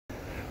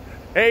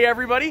Hey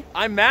everybody,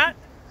 I'm Matt.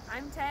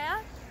 I'm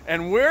Teya.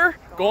 And we're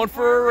going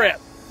for a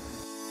rip.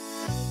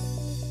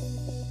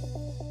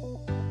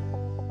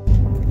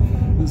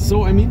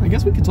 So, I mean, I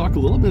guess we could talk a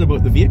little bit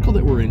about the vehicle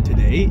that we're in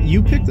today.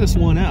 You picked this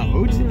one out.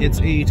 It's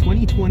a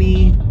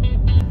 2020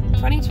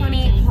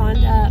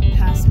 Honda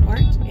Passport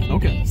in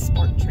the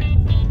sport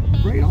trim.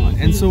 Right on.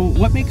 And so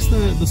what makes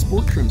the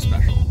sport trim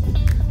special?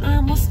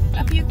 Well,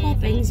 a few cool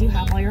things. You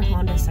have all your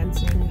Honda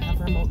sensing, you have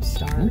remote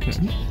start,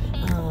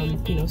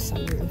 you know,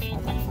 sunroof, all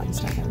that fun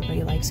stuff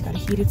everybody likes. Got a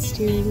heated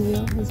steering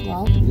wheel as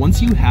well.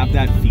 Once you have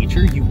that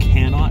feature, you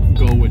cannot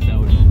go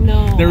without it.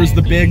 No. There was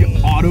the big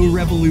auto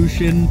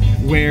revolution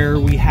where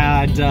we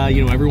had,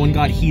 you know, everyone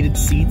got heated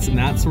seats and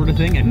that sort of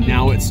thing, and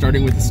now it's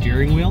starting with the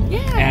steering wheel. Yeah.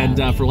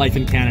 And for life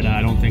in Canada,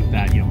 I don't think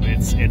that, you know,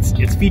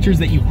 it's features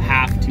that you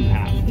have to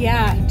have.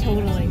 Yeah,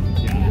 totally.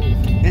 Yeah.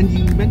 And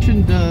you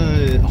mentioned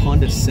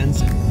Honda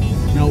Sensing.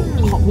 Now,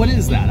 what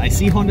is that? I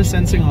see Honda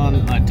Sensing on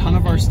a ton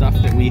of our stuff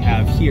that we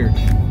have here,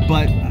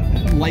 but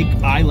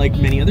like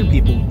many other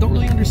people, don't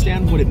really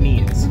understand what it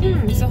means.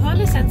 So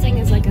Honda Sensing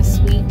is like a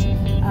suite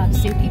of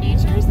safety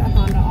features that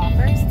Honda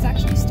offers. It's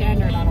actually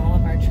standard on all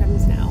of our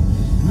trims now.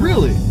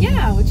 Really?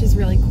 Yeah, which is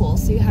really cool.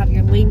 So you have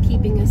your lane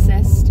keeping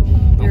assist,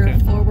 your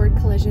forward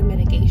collision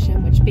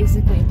mitigation, which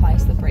basically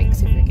applies the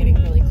brakes if you're getting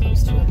really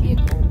close to a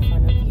vehicle in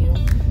front of you,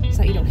 so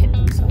that you don't hit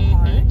them so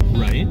hard.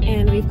 Right.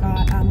 And we've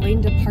got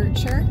lane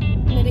departure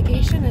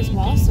mitigation as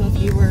well. So if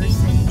you were,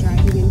 say,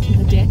 driving into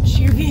the ditch,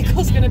 your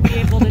vehicle's going to be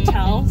able to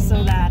tell,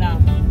 so that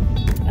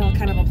it'll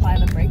kind of apply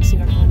the brakes so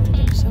you don't go into the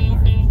ditch so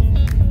hard.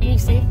 And you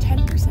save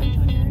 10%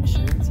 on your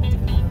insurance. Has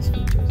all those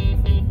features in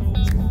the vehicle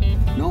as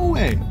well. No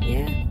way.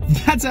 Yeah.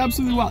 That's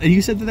absolutely wild. And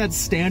you said that that's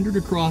standard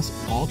across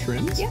all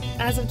trims? Yeah.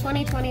 As of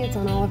 2020, it's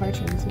on all of our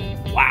trims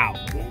now. Wow.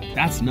 Yeah.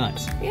 That's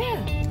nuts.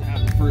 Yeah.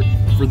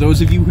 For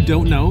those of you who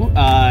don't know,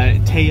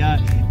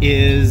 Teya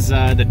is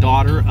the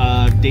daughter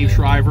of Dave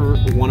Shriver,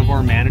 one of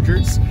our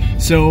managers.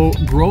 So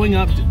growing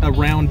up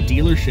around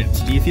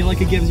dealerships, do you feel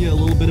like it gives you a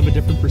little bit of a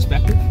different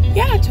perspective?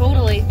 Yeah,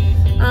 totally.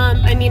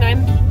 I mean,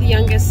 I'm the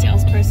youngest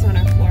salesperson on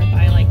our floor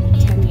by like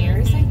 10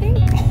 years, I think.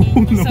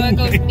 Oh, no So it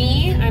goes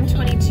me, I'm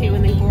 22,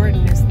 and then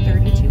Gordon is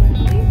 32, I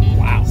believe.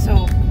 Wow.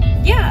 So,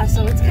 yeah,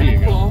 so it's kind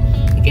of cool.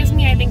 It gives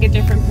me, I think, a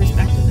different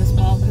perspective as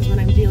well, because when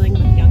I'm dealing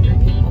with younger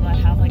people that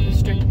have like a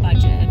strict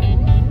budget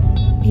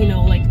and, you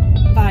know, like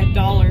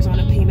 $5 on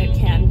a payment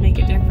can make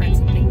a difference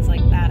and things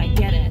like that, I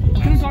get it.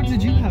 What kind of dogs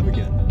did you have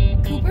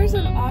again? Cooper's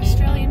an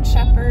Australian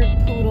Shepherd,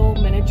 Poodle,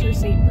 miniature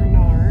St.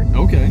 Bernard.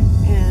 Okay.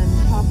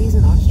 And Poppy's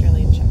an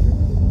Australian Shepherd.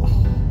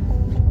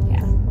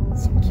 Yeah.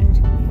 So cute.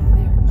 Yeah,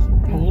 they are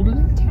cute. How old are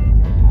they?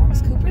 Teddy-bear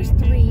dogs. Cooper's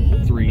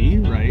 3. 3,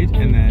 right?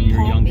 And then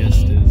your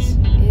youngest is?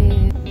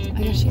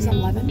 I guess she's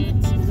 11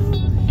 months now.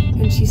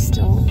 And she's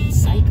still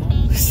psycho.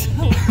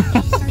 So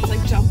she starts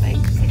like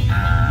jumping. She's like,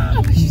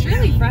 ah! But she's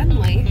really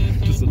friendly.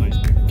 Just a nice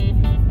thing.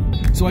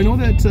 So I know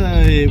that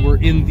we're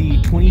in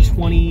the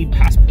 2020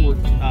 Passport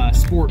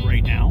Sport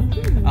right now,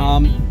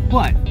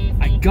 but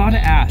I gotta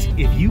ask,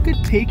 if you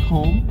could take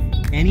home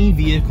any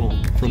vehicle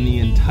from the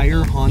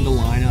entire Honda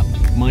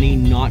lineup, money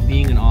not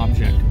being an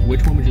object,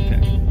 which one would you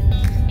pick?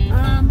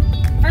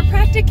 For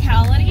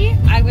practicality,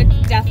 I would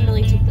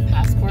definitely take the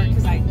Passport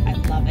because I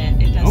love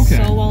it. It does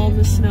so well in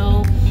the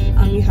snow.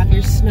 You have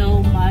your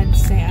snow, mud,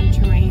 sand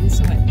terrain,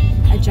 so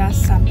it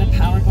adjusts the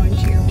power going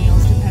to your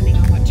wheels depending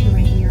on what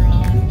terrain you're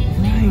on.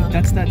 Right,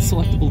 that's that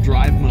selectable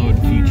drive mode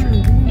feature.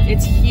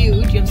 It's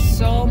huge. You have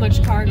so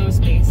much cargo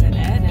space in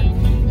it,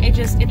 and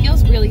it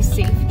feels really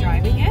safe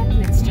driving it, and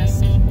it's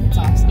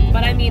awesome.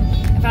 But I mean,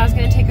 if I was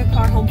going to take a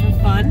car home for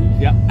fun,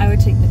 I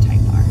would take the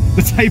Type R.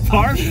 The Type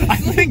R? I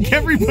think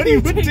everybody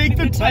would take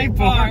the Type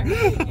R.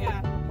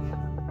 Yeah.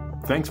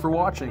 Thanks for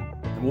watching,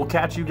 and we'll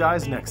catch you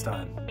guys next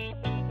time.